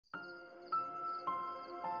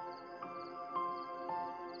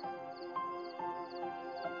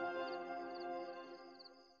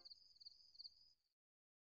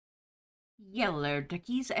Yellow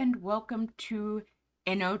duckies, and welcome to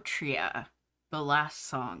Enotria, the last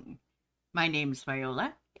song. My name's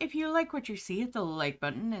Viola. If you like what you see, hit the like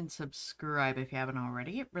button and subscribe if you haven't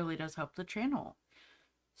already. It really does help the channel.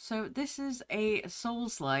 So this is a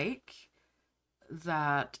Souls-like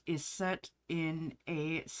that is set in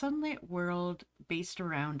a sunlit world based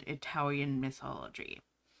around Italian mythology.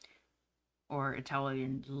 Or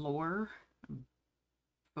Italian lore,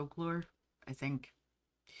 folklore, I think.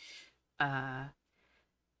 Uh,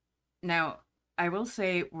 Now, I will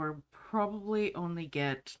say we're probably only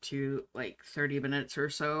get to like 30 minutes or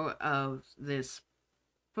so of this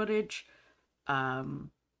footage.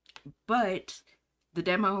 Um, but the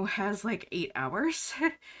demo has like 8 hours,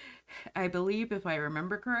 I believe, if I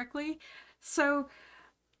remember correctly. So,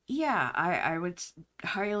 yeah, I would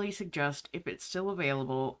highly suggest if it's still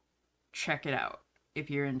available, check it out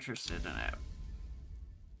if you're interested in it.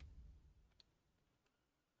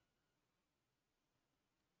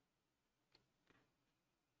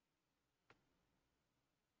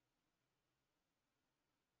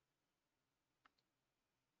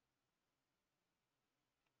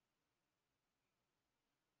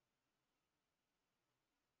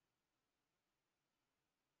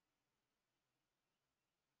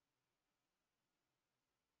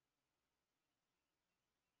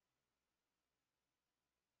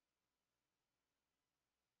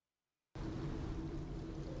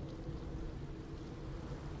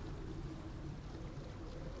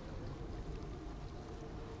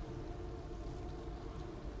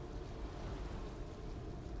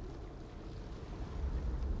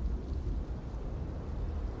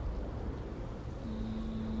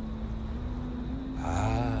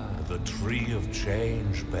 The tree of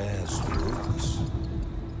change bears fruits.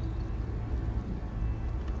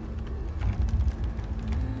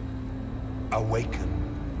 Awaken,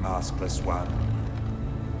 maskless one.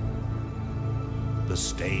 The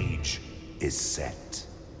stage is set.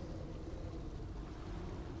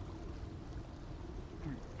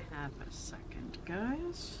 Half a second,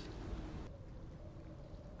 guys.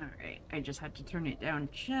 Alright, I just had to turn it down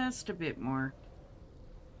just a bit more.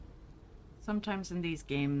 Sometimes in these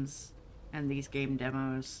games and these game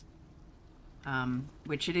demos,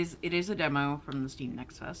 which it is a demo from the Steam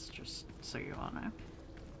Next Fest, just so you all know.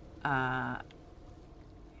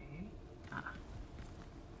 Okay.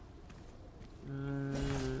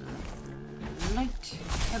 Light,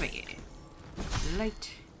 heavy,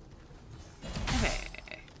 light,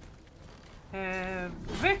 heavy,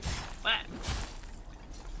 heavy, what?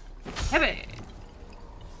 Heavy,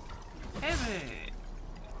 heavy.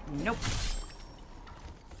 Nope.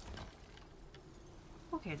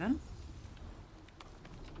 Okay then.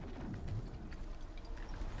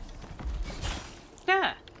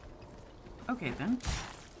 Yeah. Okay then.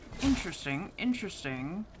 Interesting,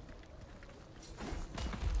 interesting.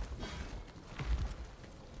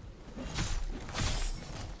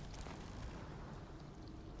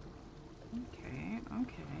 Okay,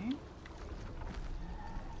 okay.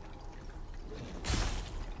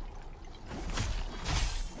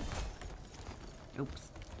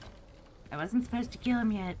 Oops. I wasn't supposed to kill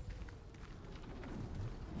him yet.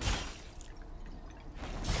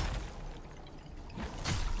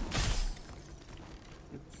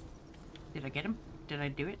 Oops. Did I get him? Did I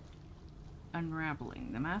do it?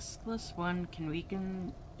 Unraveling. The maskless one can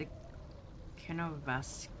weaken the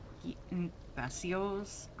Canovacio's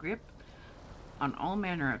grip on all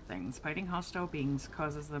manner of things. Fighting hostile beings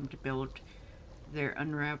causes them to build their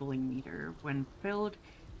unraveling meter. When filled,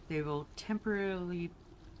 they will temporarily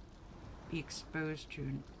be exposed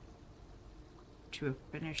to a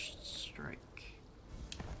finished strike.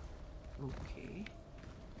 Okay.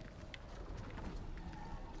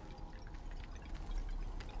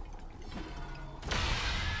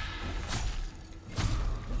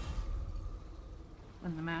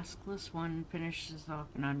 When the maskless one finishes off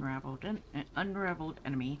an unraveled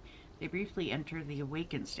enemy, they briefly enter the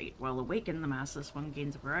awakened state. While awakened, the maskless one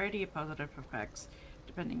gains a variety of positive effects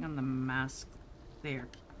depending on the mask they are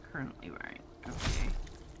currently wearing. Okay.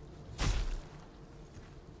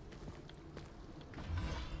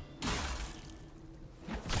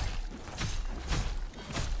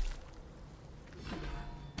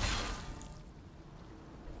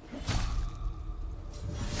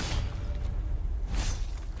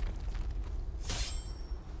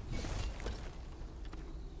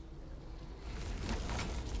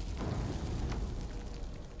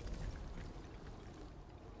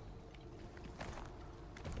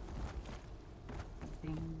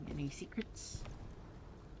 Any secrets?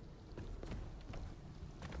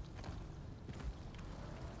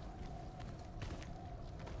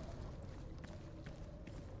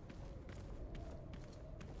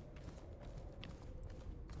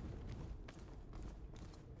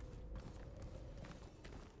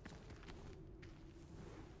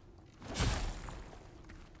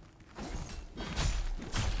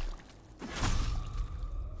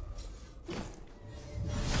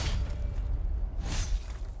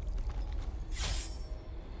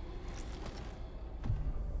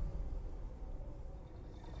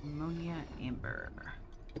 ammonia amber.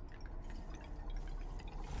 Okay.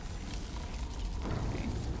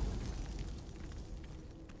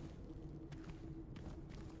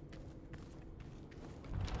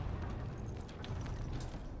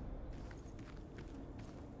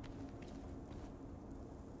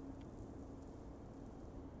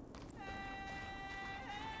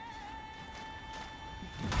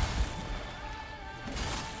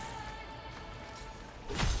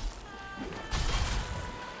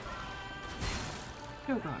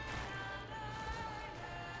 Oh god.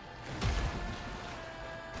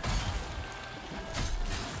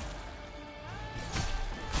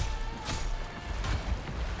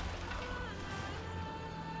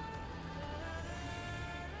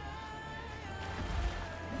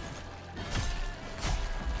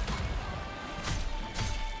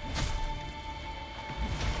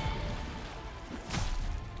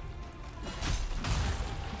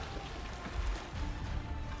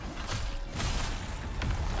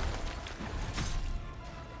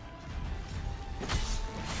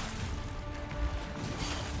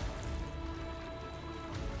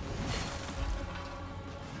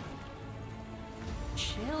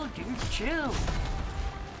 Chill, dude, chill.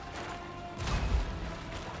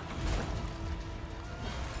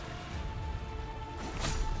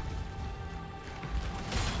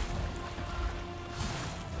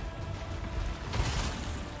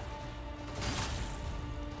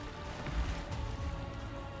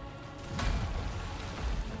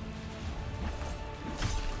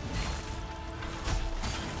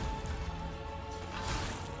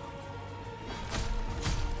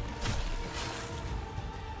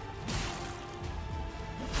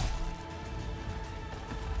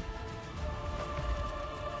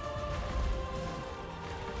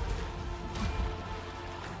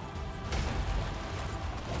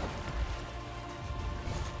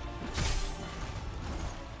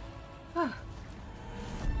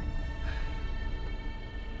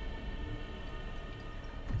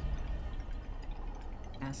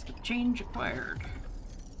 Mask of change acquired.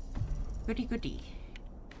 Goody goody.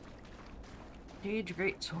 Sage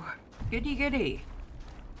greatsword. Goody goody.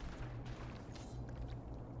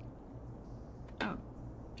 Oh,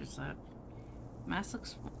 just that.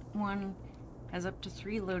 Maskless 1 has up to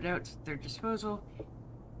 3 loadouts at their disposal,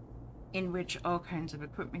 in which all kinds of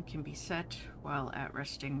equipment can be set while at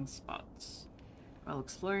resting spots. While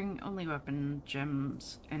exploring, only weapon,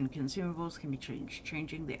 gems, and consumables can be changed.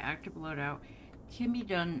 Changing the active loadout can be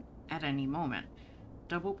done at any moment.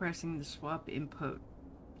 Double pressing the swap input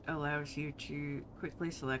allows you to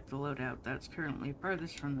quickly select the loadout that's currently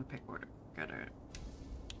farthest from the pick order. Got it.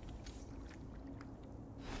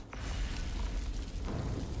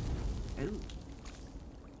 Ooh.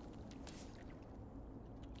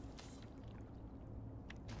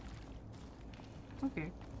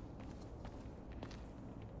 Okay.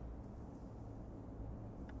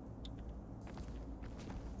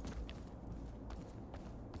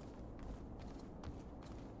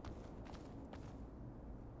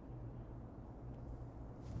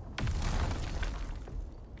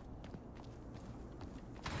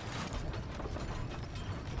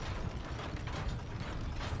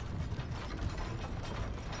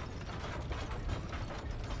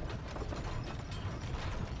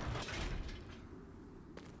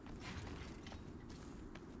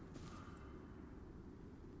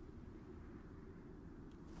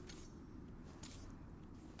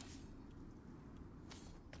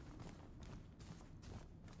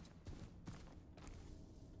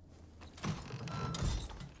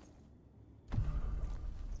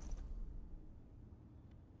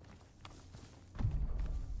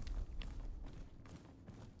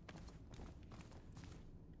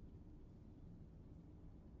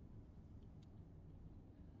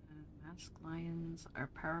 Mask lions are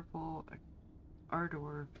powerful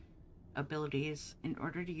ardor abilities. In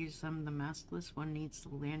order to use them, the maskless one needs to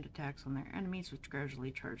land attacks on their enemies, which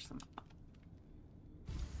gradually charge them up.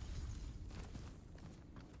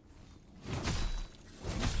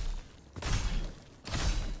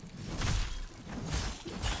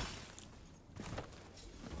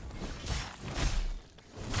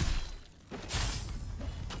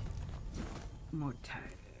 More time.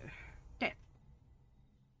 Dead.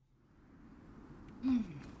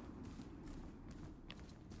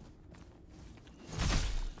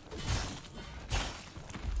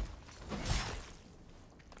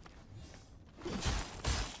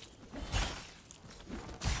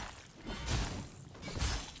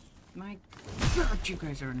 My God, you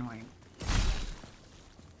guys are annoying.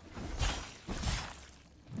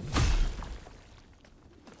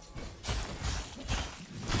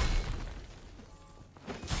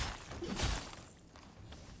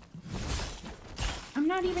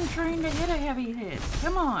 not even trying to hit a heavy hit.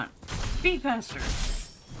 Come on. Be faster.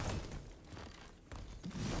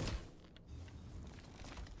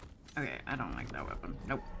 Okay, I don't like that weapon.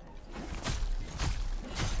 Nope.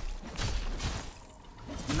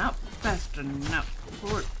 Not fast enough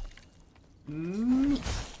for me.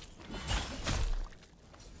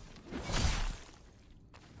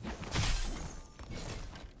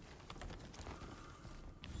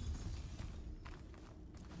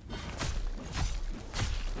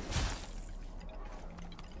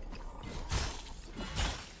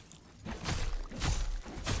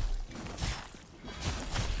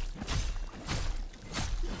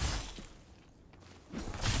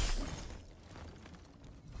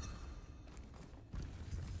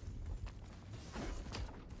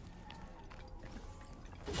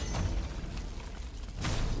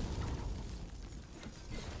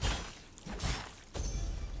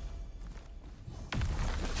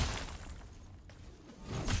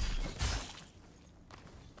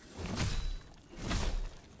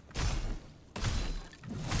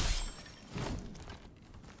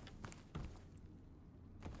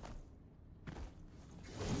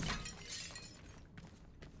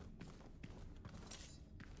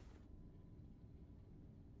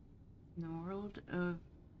 In the world of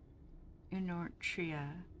Enotria,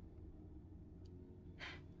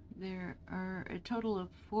 there are a total of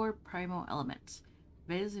 4 primal elements.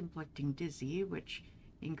 Viz, inflicting dizzy, which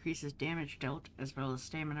increases damage dealt, as well as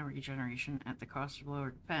stamina regeneration at the cost of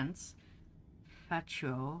lower defense.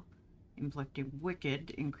 Fatuo, inflicting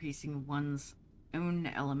wicked, increasing one's own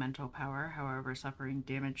elemental power, however suffering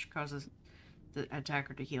damage causes the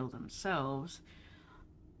attacker to heal themselves.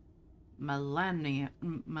 Milano,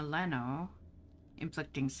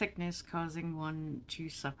 inflicting sickness, causing one to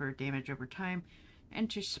suffer damage over time and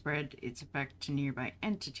to spread its effect to nearby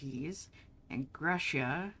entities. And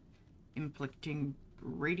Gracia, inflicting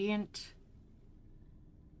radiant,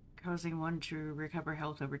 causing one to recover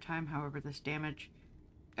health over time. However,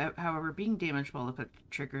 being damaged while it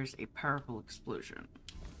triggers a powerful explosion.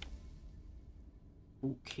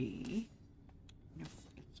 Okay. Nope,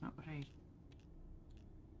 that's not what I...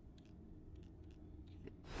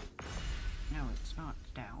 No, it's not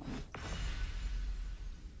down.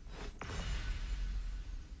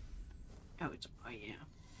 Oh, it's... Oh, yeah.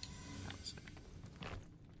 That's it.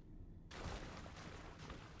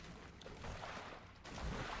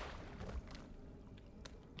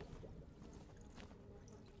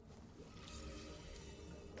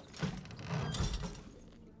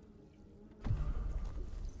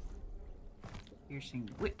 Piercing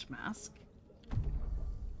wit mask.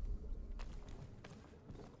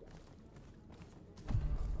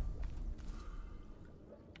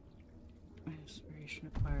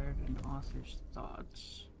 Inspiration acquired in author's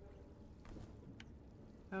thoughts.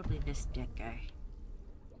 Probably this dead guy.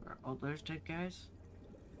 Or all those dead guys.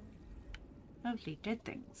 Lovely dead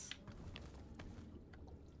things.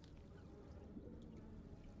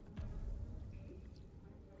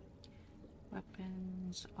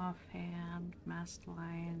 Weapons, offhand, masked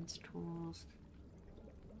lions, tools,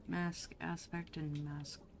 mask aspect, and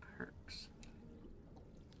mask perks.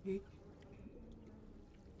 Okay.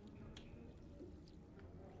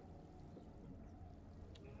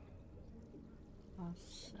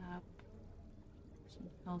 Plus up. Some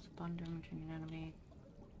health upon damaging an enemy.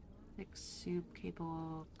 Thick soup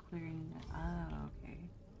capable of clearing the... Oh, okay.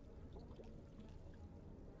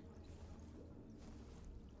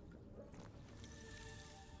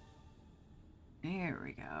 There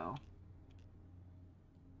we go.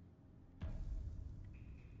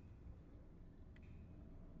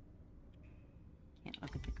 Can't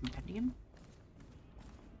look at the compendium.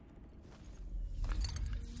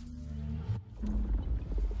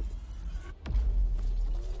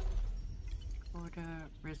 Order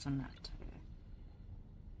Resonate.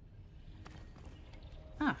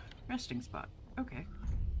 Ah, resting spot. Okay.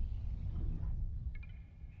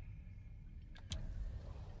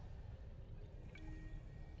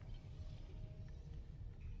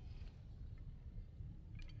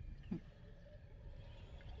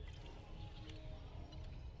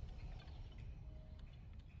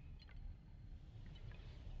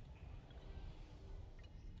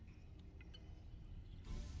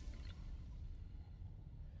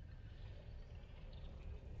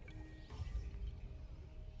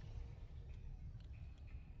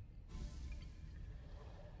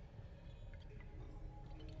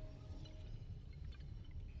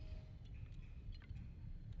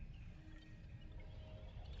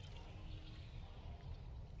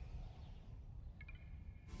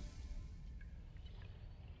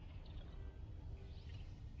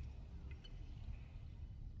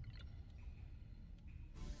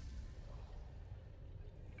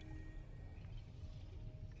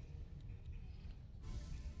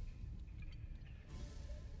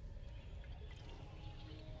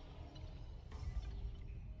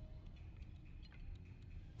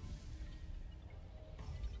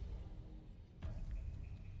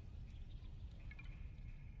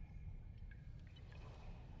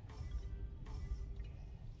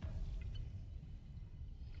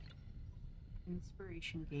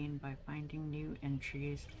 Inspiration gained by finding new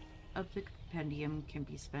entries of the compendium can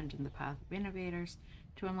be spent in the path of innovators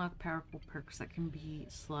to unlock powerful perks that can be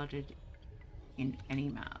slotted in any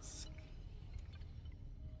mask.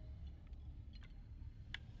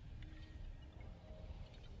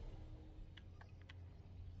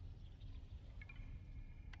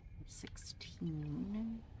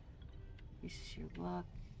 $16. This is your luck.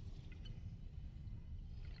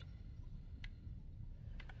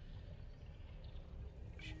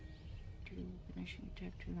 Finishing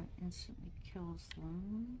attack to instantly kills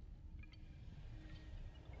them.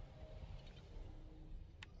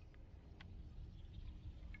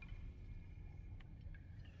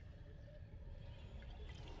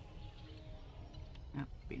 That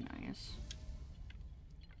would be nice.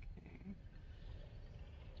 Okay.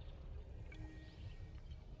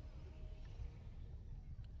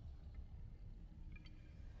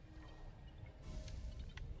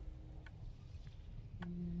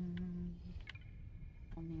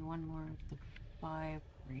 Only one more of the 5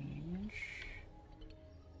 range.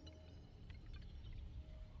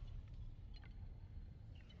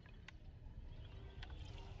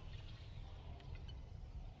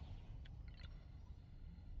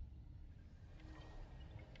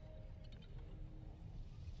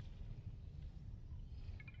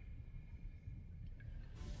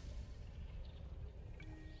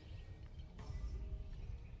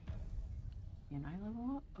 Can I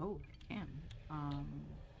level up? Oh, I can.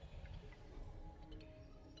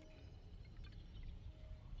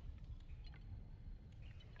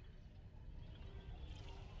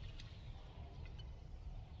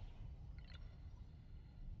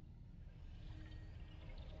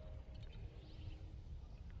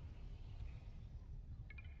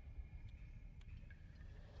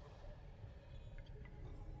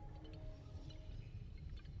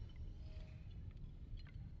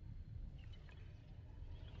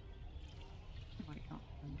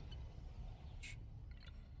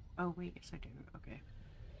 Oh, wait, yes I do. Okay.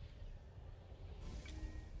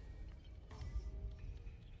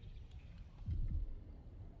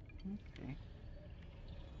 Okay.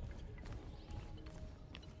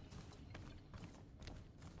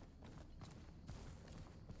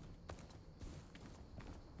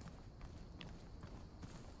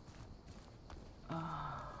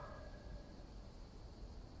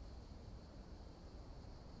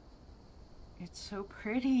 It's so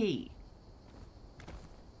pretty.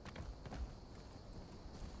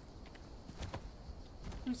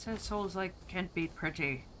 Who says soulslike can't be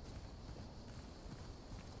pretty?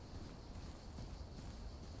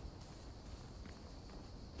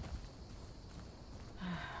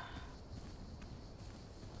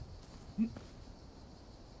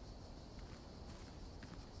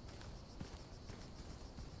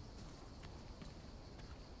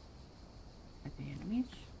 Are the enemies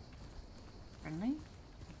friendly?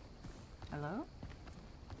 Hello?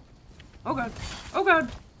 Oh god! Oh god!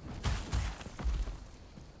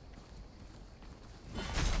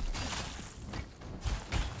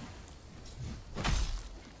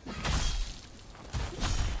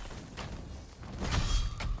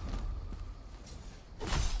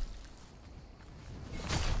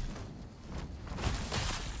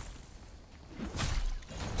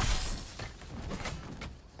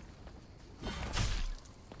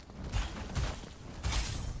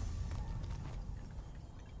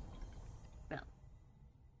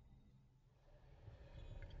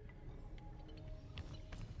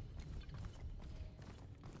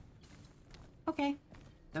 Okay,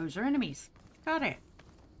 those are enemies. Got it.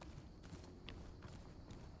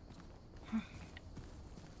 Of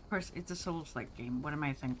course, it's a Souls-like game. What am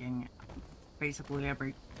I thinking? Basically,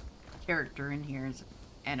 every character in here is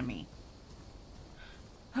enemy.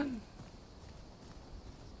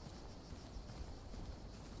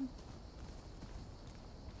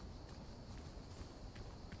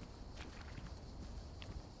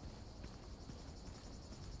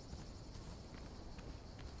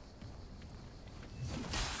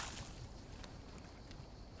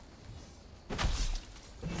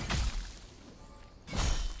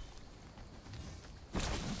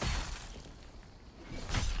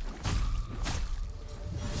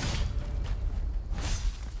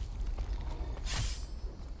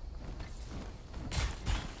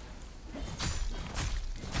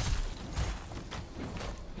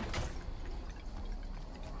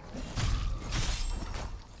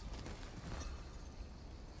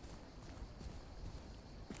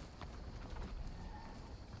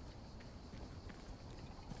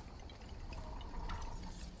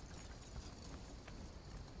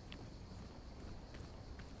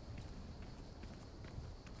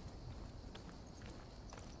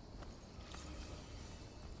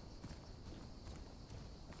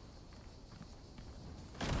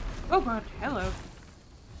 Oh god, hello.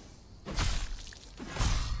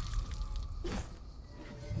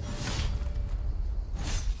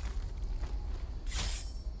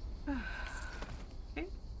 Okay,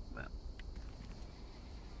 well.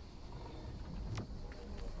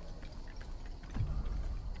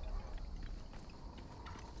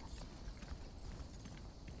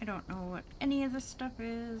 I don't know what any of this stuff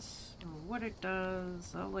is, or what it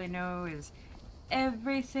does. All I know is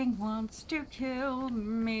everything wants to kill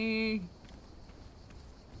me.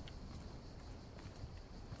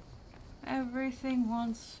 Everything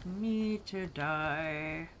wants me to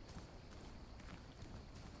die.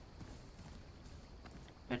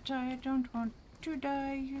 But I don't want to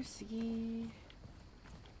die, you see.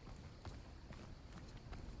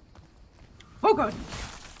 Oh god!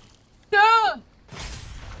 Ah!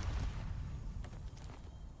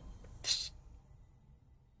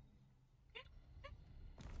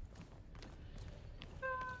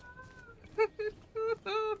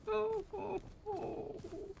 Oh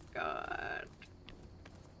god.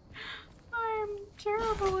 I'm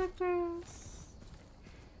terrible at this.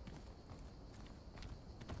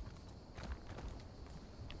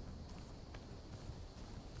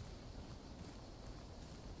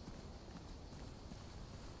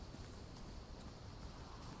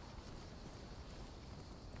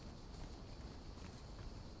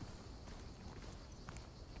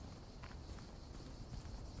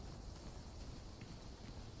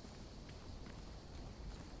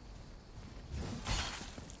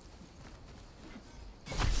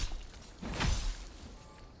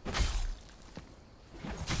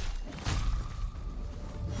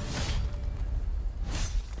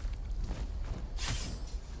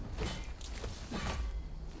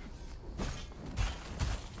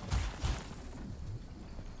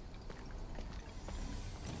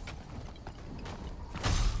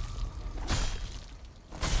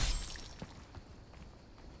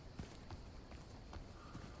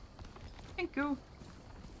 Thank you.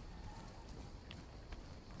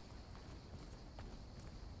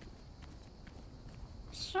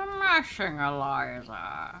 Smashing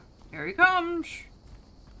Eliza. Here he comes.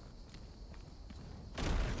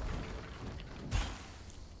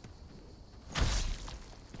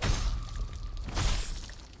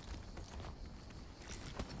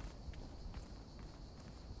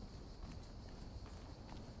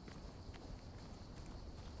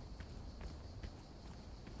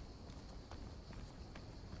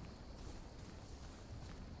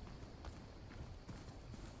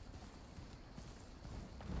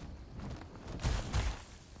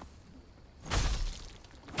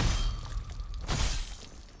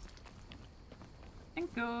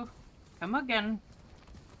 Thank you. Come again.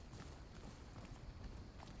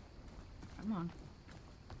 Come on.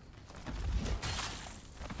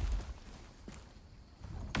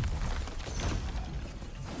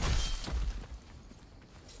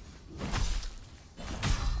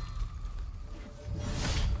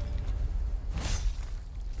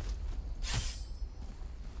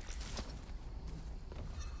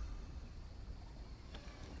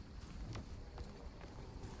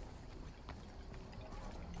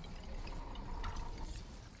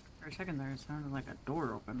 For a second there, it sounded like a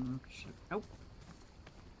door open. Nope.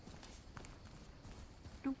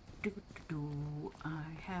 Do do do do. I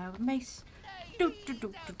have a mace. Do do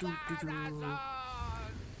do do do do do.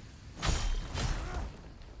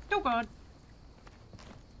 Oh god.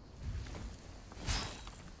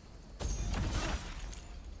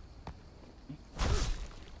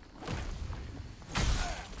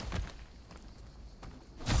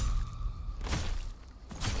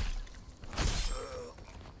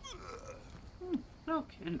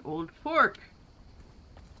 Look, an old fork.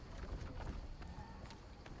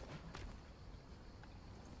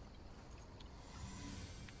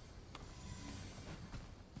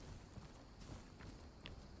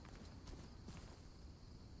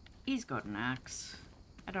 He's got an axe.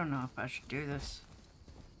 I don't know if I should do this.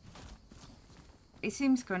 He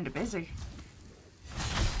seems kind of busy.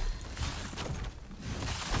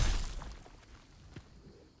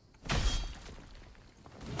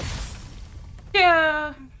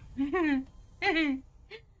 Yeah.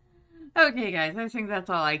 Okay, guys, I think that's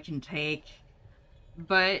all I can take.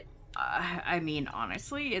 But, I mean,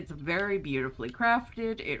 honestly, it's very beautifully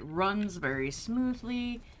crafted. It runs very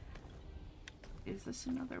smoothly. Is this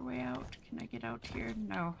another way out? Can I get out here?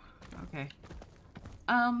 No. Okay.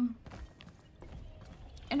 And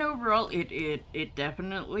overall, it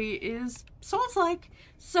definitely is Souls-like.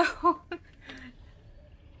 So,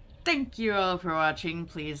 thank you all for watching.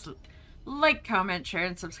 Please like, comment, share,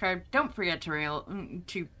 and subscribe. Don't forget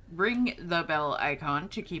to ring the bell icon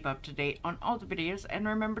to keep up to date on all the videos, and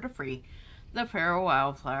remember to free the Pharaoh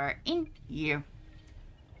Wildflower in you.